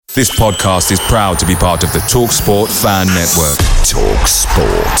This podcast is proud to be part of the TalkSport Fan Network.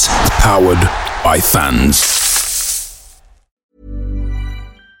 TalkSport. Powered by fans.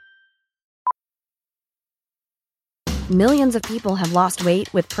 Millions of people have lost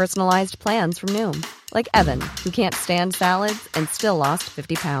weight with personalized plans from Noom. Like Evan, who can't stand salads and still lost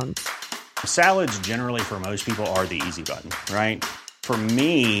 50 pounds. Salads generally for most people are the easy button, right? For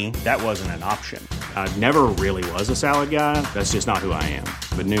me, that wasn't an option. I never really was a salad guy. That's just not who I am.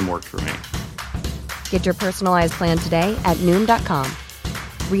 But Noom worked for me. Get your personalized plan today at Noom.com.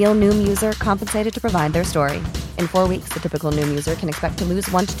 Real Noom user compensated to provide their story. In 4 weeks, the typical Noom user can expect to lose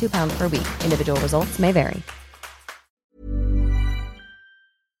 1 to 2 pounds per week. Individual results may vary.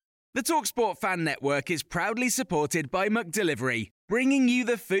 The TalkSport Fan Network is proudly supported by McDelivery, bringing you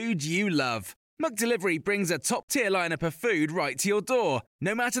the food you love. McDelivery brings a top-tier lineup of food right to your door.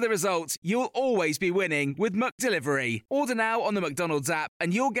 No matter the result, you'll always be winning with McDelivery. Order now on the McDonald's app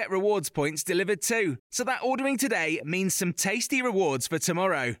and you'll get rewards points delivered too. So that ordering today means some tasty rewards for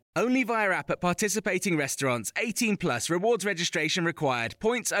tomorrow. Only via app at participating restaurants. 18 plus. Rewards registration required.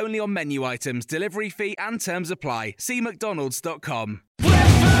 Points only on menu items. Delivery fee and terms apply. See mcdonalds.com.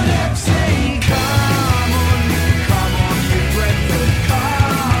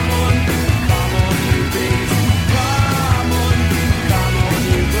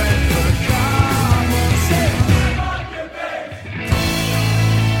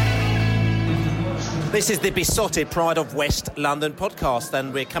 This is the Besotted Pride of West London podcast,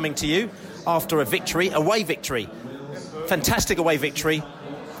 and we're coming to you after a victory, away victory. Fantastic away victory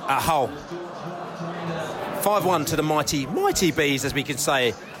at Hull. 5-1 to the mighty Bees, as we can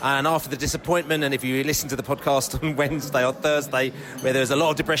say. And after the disappointment, and if you listen to the podcast on Wednesday or Thursday, where there was a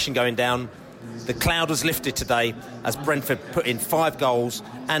lot of depression going down, the cloud was lifted today as Brentford put in 5 goals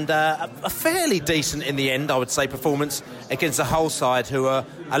and a fairly decent, in the end, I would say, performance against the Hull side, who are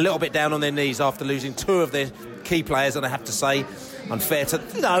a little bit down on their knees after losing 2 of their key players. And I have to say, unfair to,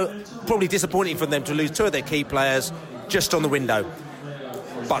 probably disappointing for them to lose 2 of their key players just on the window.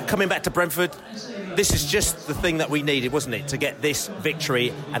 But coming back to Brentford, this is just the thing that we needed, wasn't it, to get this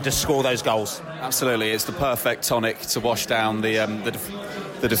victory and to score those goals? Absolutely, it's the perfect tonic to wash down the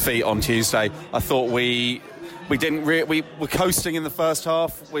defeat on Tuesday. I thought we were coasting in the first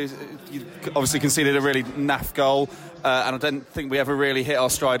half. We obviously conceded a really naff goal, and I don't think we ever really hit our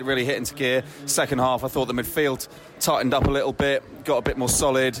stride, really hit into gear. Second half, I thought the midfield tightened up a little bit, got a bit more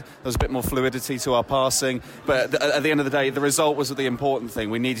solid. There was a bit more fluidity to our passing. But at the end of the day, the result was the important thing.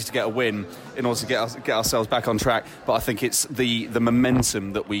 We needed to get a win in order to get ourselves back on track. But I think it's the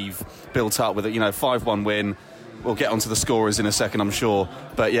momentum that we've built up with it. 5-1 win. We'll get onto the scorers in a second, I'm sure.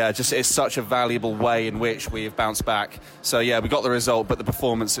 But yeah, it's such a valuable way in which we've bounced back. So yeah, we got the result, but the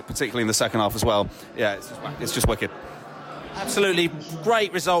performance, particularly in the second half as well, yeah, it's just wicked. Absolutely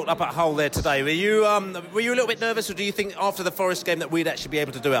great result up at Hull there today. Were you a little bit nervous, or do you think after the Forest game that we'd actually be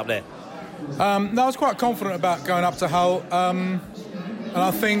able to do it up there? No, I was quite confident about going up to Hull, and I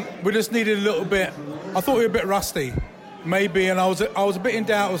think we just needed a little bit. I thought we were a bit rusty, maybe, and I was a bit in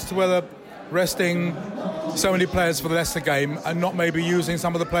doubt as to whether resting so many players for the Leicester game and not maybe using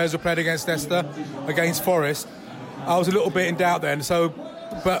some of the players who played against Leicester, against Forest. I was a little bit in doubt then.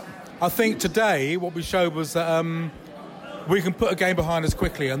 But I think today what we showed was that we can put a game behind us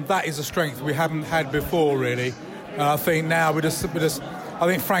quickly, and that is a strength we haven't had before, really. And I think now I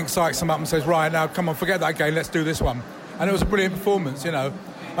think Frank psychs them up and says, right, now come on, forget that game, let's do this one. And it was a brilliant performance, And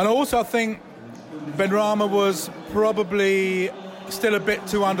also I think Benrahma was probably still a bit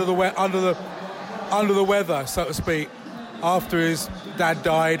too under the weather, so to speak, after his dad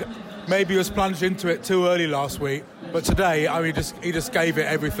died. Maybe he was plunged into it too early last week, but today, he just gave it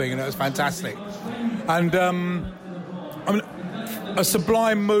everything, and it was fantastic. And a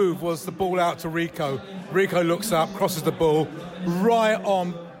sublime move was the ball out to Rico. Rico looks up, crosses the ball right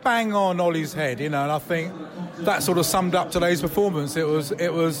on, bang on Ollie's head, and I think that sort of summed up today's performance. It was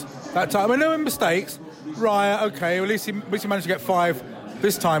that time. I mean, there were mistakes. Right, okay, well, at least he managed to get 5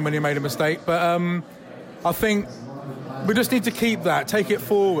 this time when he made a mistake. But I think we just need to keep that, take it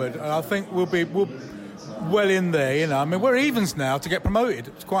forward, and I think we'll well in there. I mean, we're evens now to get promoted.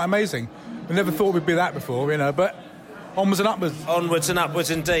 It's quite amazing. We never thought we'd be that before, but onwards and upwards. Onwards and upwards,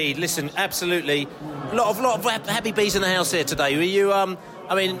 indeed. Listen, absolutely, a lot of happy bees in the house here today. Were you?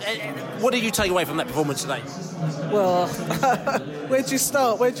 What did you take away from that performance today? Well, where'd you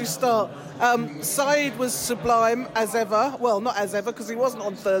start? Saeed was sublime as ever. Well, not as ever, because he wasn't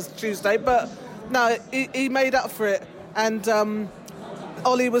on Tuesday, but no, he made up for it. And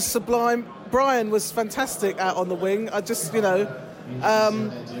Ollie was sublime. Brian was fantastic out on the wing. I just,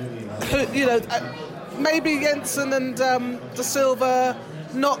 maybe Jensen and De Silva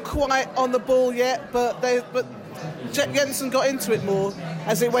not quite on the ball yet, but Jensen got into it more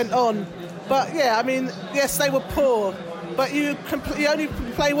as it went on. But yeah, I mean, yes, they were poor, but you only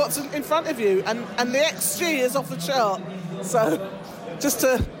play what's in front of you, and the XG is off the chart. So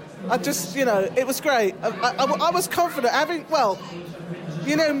it was great. I was confident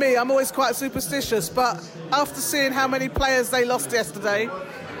you know me, I'm always quite superstitious, but after seeing how many players they lost yesterday,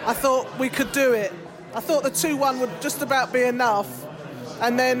 I thought we could do it. I thought the 2-1 would just about be enough,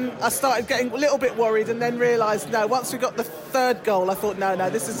 and then I started getting a little bit worried, and then realised, no, once we got the third goal, I thought, no,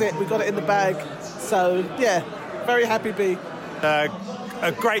 this is it, we got it in the bag. So, yeah, very happy bee.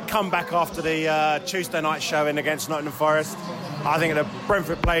 A great comeback after the Tuesday night showing against Nottingham Forest. I think that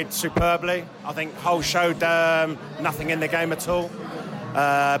Brentford played superbly. I think Hull showed nothing in the game at all.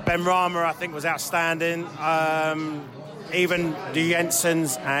 Benrahma, I think, was outstanding. Even the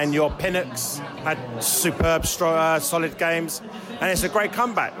Jensens and your Pinnocks had superb, solid games. And it's a great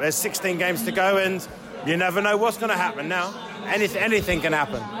comeback. There's 16 games to go, and you never know what's going to happen now. Anything can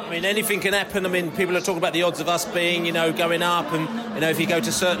happen. I mean, anything can happen. I mean, people are talking about the odds of us being, going up, and if you go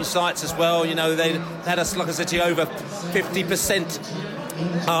to certain sites as well, they had us, like I said to you, over 50%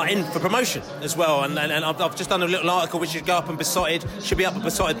 in for promotion as well. And I've just done a little article which should go up on Besotted. Should be up at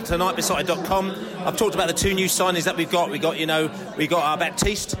Besotted tonight, besotted.com. I've talked about the 2 new signings that we've got. We got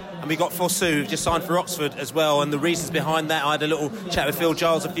Baptiste. And we got Fosu, who just signed for Oxford as well, and the reasons behind that. I had a little chat with Phil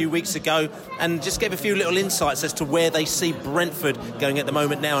Giles a few weeks ago and just gave a few little insights as to where they see Brentford going at the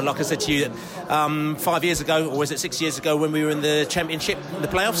moment now. And like I said to you, 5 years ago, or was it 6 years ago, when we were in the Championship, in the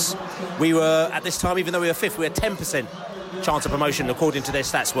playoffs, we were, at this time, even though we were 5th, we had 10% chance of promotion according to their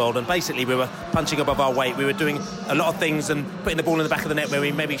stats world, and basically we were punching above our weight. We were doing a lot of things and putting the ball in the back of the net where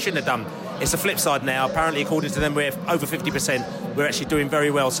we maybe shouldn't have done. It's the flip side now. Apparently, according to them, we're over 50%. We're actually doing very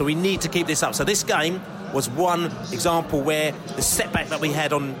well, so we need to keep this up. So this game was one example where the setback that we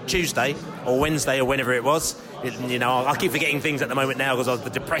had on Tuesday or Wednesday or whenever it was, I keep forgetting things at the moment now because of the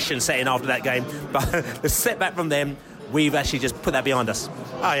depression setting after that game, but the setback from them, we've actually just put that behind us.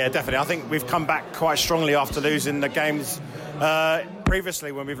 Oh yeah, definitely. I think we've come back quite strongly after losing the games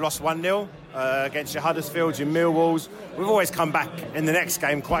previously when we've lost 1-0 against your Huddersfields, your Millwalls. We've always come back in the next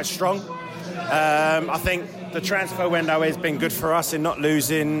game quite strong. I think the transfer window has been good for us in not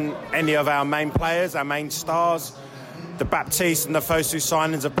losing any of our main players, our main stars. The Baptiste and the Fosu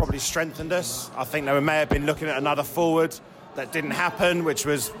signings have probably strengthened us. I think they may have been looking at another forward. That didn't happen, which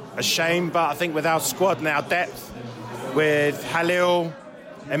was a shame. But I think with our squad and our depth, with Halil,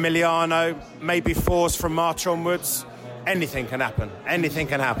 Emiliano, maybe Force from March onwards, anything can happen. Anything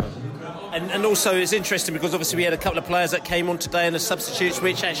can happen. And also it's interesting because obviously we had a couple of players that came on today and the substitutes,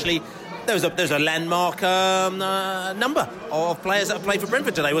 which actually there's a landmark number of players that have played for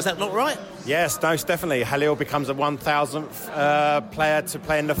Brentford today. Was that not right? Yes, most definitely. Halil becomes a 1,000th player to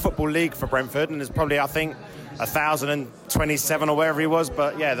play in the Football League for Brentford, and there's probably, I think, 1,027 or wherever he was.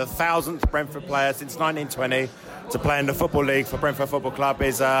 But yeah, the 1,000th Brentford player since 1920 to play in the Football League for Brentford Football Club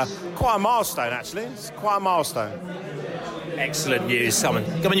is quite a milestone, actually. It's quite a milestone. Excellent news, Simon.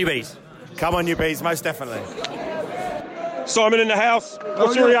 Come on, you bees. Come on, you bees, most definitely. Simon in the house,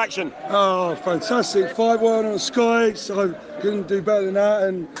 what's your reaction? Oh, fantastic. 5-1 on Sky, so couldn't do better than that.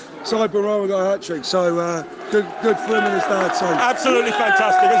 And Benrahma got a hat-trick, so good for him and his dad. So. Absolutely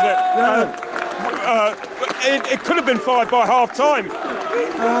fantastic, isn't it? Yeah. It could have been 5 by half-time.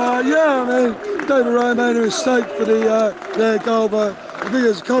 Yeah, I mean, David Ray made a mistake for their goal, but I think it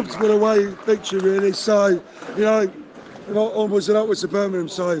was a comfortable away victory, really. So, onwards and upwards to Birmingham,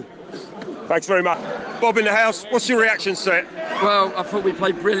 so... Thanks very much. Bob in the house, what's your reaction to it? Well, I thought we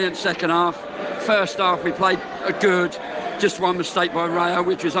played brilliant second half. First half we played good, just one mistake by Rayo,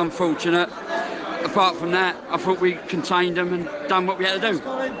 which was unfortunate. Apart from that, I thought we contained them and done what we had to do.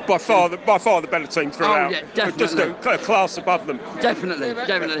 By far the better team throughout. Oh yeah, definitely. Just a class above them.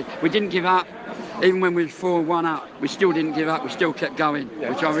 Definitely. We didn't give up, even when we were 4-1 up. We still didn't give up. We still kept going,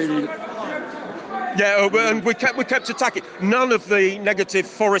 which I really. Yeah, and we kept attacking. None of the negative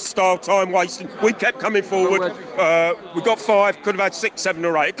Forest-style time wasting. We kept coming forward. We got 5, could have had 6, 7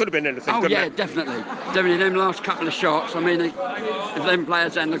 or 8. It could have been anything, couldn't it? Definitely. Them last couple of shots, I mean, if them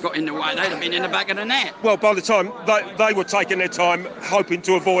players hadn't got in the way, they'd have been in the back of the net. Well, by the time they were taking their time, hoping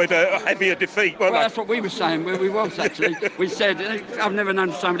to avoid a heavier defeat, weren't they? That's what we were saying. We was, actually. We said, I've never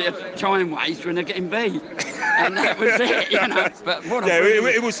known somebody to time waste when they're getting beat. And that was it, But what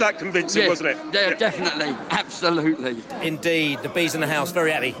it was that convincing, wasn't it? Yeah, definitely. Absolutely. Indeed, the bees in the house,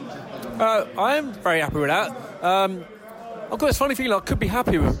 very happy. I am very happy with that. I've got this funny feeling I could be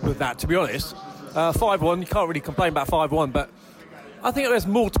happy with that, to be honest. 5-1, you can't really complain about 5-1, but I think there's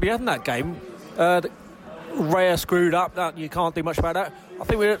more to be had in that game. Raya screwed up. That you can't do much about that. I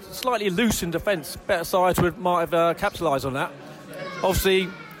think we're slightly loose in defence. Better sides might have capitalised on that. Obviously,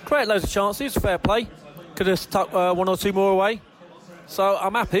 created loads of chances. Fair play. Could have tucked one or two more away. So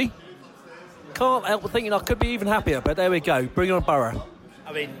I'm happy. Can't help but thinking I could be even happier. But there we go. Bring on Borough.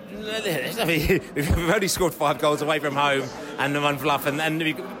 I mean, we've only scored 5 goals away from home and one fluff, and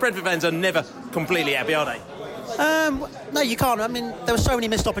Brentford fans are never completely happy, are they? No, you can't. I mean, there were so many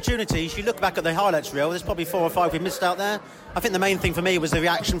missed opportunities. You look back at the highlights reel, there's probably 4 or 5 we missed out there. I think the main thing for me was the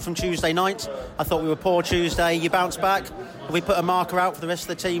reaction from Tuesday night. I thought we were poor Tuesday. You bounce back, and we put a marker out for the rest of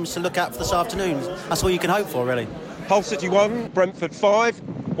the teams to look at for this afternoon. That's all you can hope for, really. Hull City 1, Brentford 5.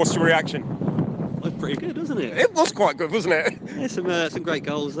 What's your reaction? Well, pretty good, wasn't it? It was quite good, wasn't it? Yeah, some great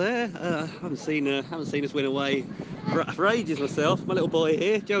goals there. I haven't seen us win away for ages myself. My little boy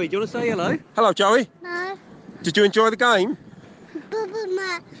here, Joey. Do you want to say hello? Hello, Joey. No. Did you enjoy the game?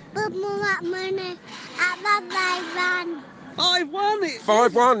 5-1.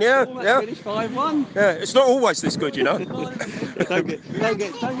 5-1, yeah. Yeah. Finished 5-1. Yeah, it's not always this good, you know. don't get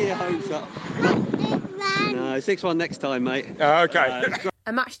your hopes up. No, 6-1 next time, mate. Okay.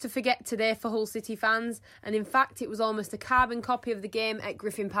 A match to forget today for Hull City fans, and in fact it was almost a carbon copy of the game at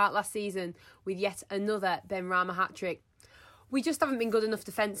Griffin Park last season with yet another Benrahma hat-trick. We just haven't been good enough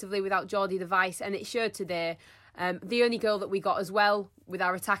defensively without Geordie the Vice, and it showed today. The only goal that we got as well with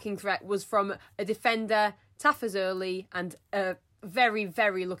our attacking threat was from a defender, Taffers early, and a very,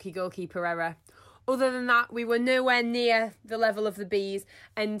 very lucky goalkeeper error. Other than that, we were nowhere near the level of the Bees,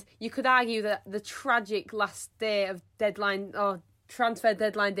 and you could argue that the tragic last day of transfer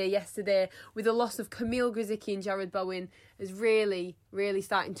deadline day yesterday, with the loss of Camille Grzycki and Jared Bowen, is really, really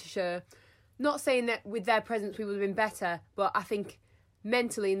starting to show. Not saying that with their presence we would have been better, but I think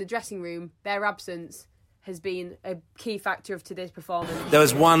mentally in the dressing room, their absence has been a key factor of today's performance. There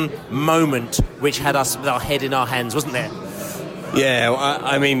was one moment which had us with our head in our hands, wasn't there? Yeah, well,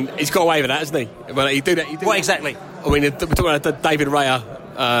 I mean, he's got away with that, hasn't he? Well, he did that. What exactly? I mean, we're talking about the David Raya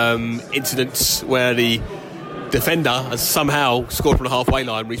incidents where the defender has somehow scored from the halfway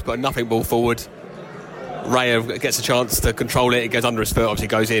line when he's put a nothing ball forward. Raya gets a chance to control it. It goes under his foot, obviously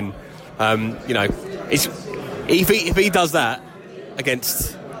goes in. If he does that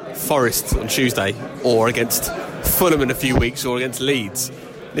against Forest on Tuesday, or against Fulham in a few weeks, or against Leeds,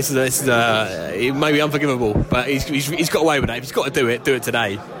 this is it may be unforgivable, but he's got away with that. If he's got to do it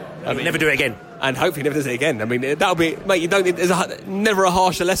today. I mean, never do it again, and hopefully never does it again. I mean, that'll be, mate. There's never a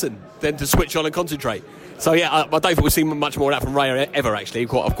harsher lesson than to switch on and concentrate. So yeah, I don't think we've seen much more of that from Raya ever. Actually,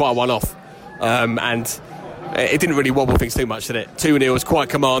 quite a one-off, and it didn't really wobble things too much, did it? 2-0 was quite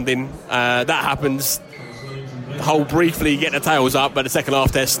commanding. That happens. Hull briefly get their tails up, but the second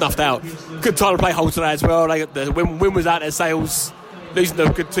half they're snuffed out. Good time to play Hull today as well. The win was out their sails, losing the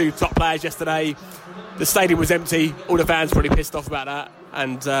good 2 top players yesterday. The stadium was empty. All the fans pretty pissed off about that.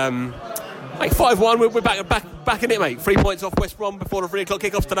 And 5-1, we're back in it, mate. 3 points off West Brom before the 3 o'clock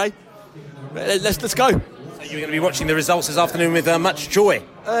kickoff today. Let's go. So you're going to be watching the results this afternoon with much joy?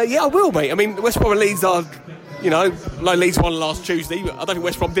 Yeah, I will, mate. I mean, West Brom and Leeds are, like Leeds won last Tuesday. I don't think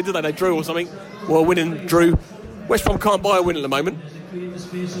West Brom did they? They drew or something. Well, winning drew. West Brom can't buy a win at the moment.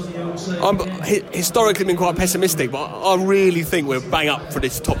 I'm historically been quite pessimistic, but I really think we're bang up for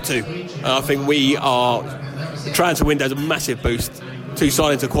this top 2. I think we are. The transfer window's a massive boost. 2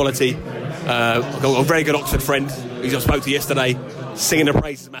 signings of quality. I've got a very good Oxford friend who I spoke to yesterday, singing the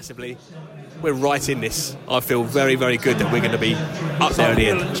praises massively. We're right in this. I feel very, very good that we're going to be up there in the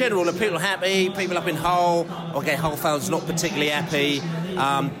end. In general, are people happy? People up in Hull? Okay, Hull fans not particularly happy.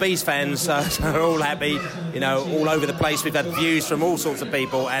 Bees fans are all happy. All over the place. We've had views from all sorts of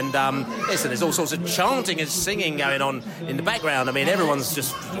people, and listen, there's all sorts of chanting and singing going on in the background. I mean, everyone's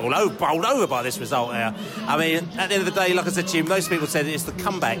just bowled over by this result there. I mean, at the end of the day, like I said to you, most people said it's the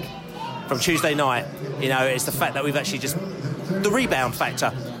comeback from Tuesday night. It's the fact that we've actually just the rebound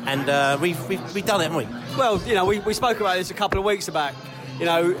factor. And we've done it, haven't we? Well, we spoke about this a couple of weeks back.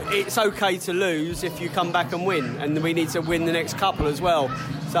 It's okay to lose if you come back and win, and we need to win the next couple as well.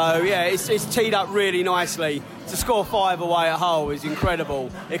 So, yeah, it's teed up really nicely. To score 5 away at Hull is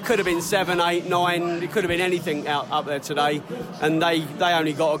incredible. It could have been 7, 8, 9. It could have been anything up there today. And they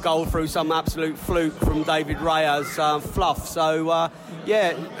only got a goal through some absolute fluke from David Raya's fluff. So,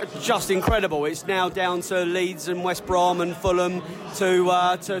 yeah, just incredible. It's now down to Leeds and West Brom and Fulham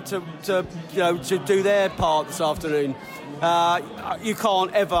to do their part this afternoon. You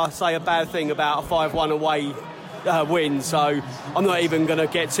can't ever say a bad thing about a 5-1 away win, so I'm not even going to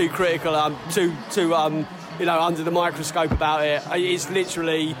get too critical, under the microscope about it. It's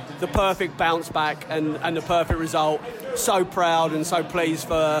literally the perfect bounce back and the perfect result. So proud and so pleased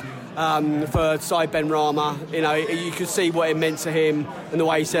for for side Benrahma. You know, you could see what it meant to him and the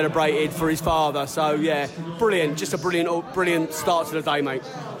way he celebrated for his father. So yeah, brilliant, just a brilliant start to the day, mate.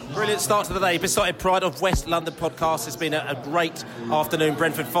 Brilliant start to the day. Beside Pride of West London podcast, it's been a great afternoon.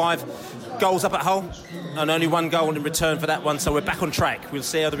 Brentford 5 goals up at Hull and only 1 goal in return for that one, so we're back on track. We'll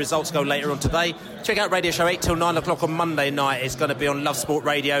see how the results go later on today. Check out Radio Show 8 till 9 o'clock on Monday night. It's going to be on Love Sport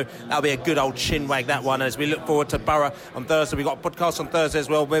Radio. That'll be a good old chinwag, that one, as we look forward to Borough on Thursday. We've got a podcast on Thursday as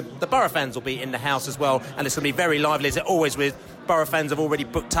well, where the Borough fans will be in the house as well, and it's going to be very lively, as it always with. Borough fans have already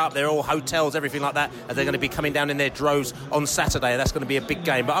booked up. They're all hotels, everything like that, as they're going to be coming down in their droves on Saturday. That's going to be a big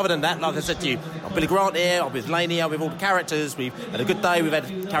game. But other than that, like I said to you, I'm Billy Grant here, I'm with Laney here, with all the characters. We've had a good day. We've had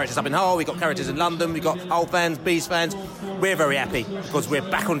characters up in Hull, we've got characters in London, we've got Hull fans, Bees fans. We're very happy because we're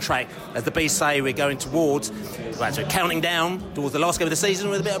back on track. As the Bees say, we're going towards, well, so counting down towards the last game of the season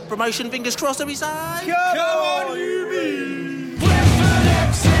with a bit of promotion. Fingers crossed, every side. Come on, you Bees!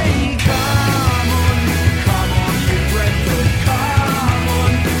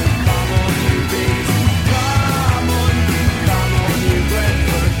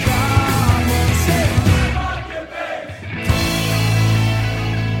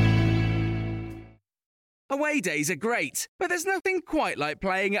 Away days are great, but there's nothing quite like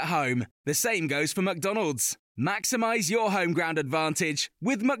playing at home. The same goes for McDonald's. Maximise your home ground advantage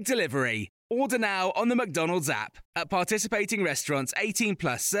with McDelivery. Order now on the McDonald's app. At participating restaurants, 18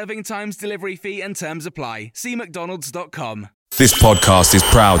 plus, serving times, delivery fee and terms apply. See mcdonalds.com. This podcast is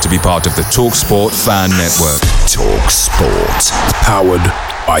proud to be part of the TalkSport Fan Network. TalkSport. Powered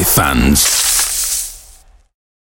by fans.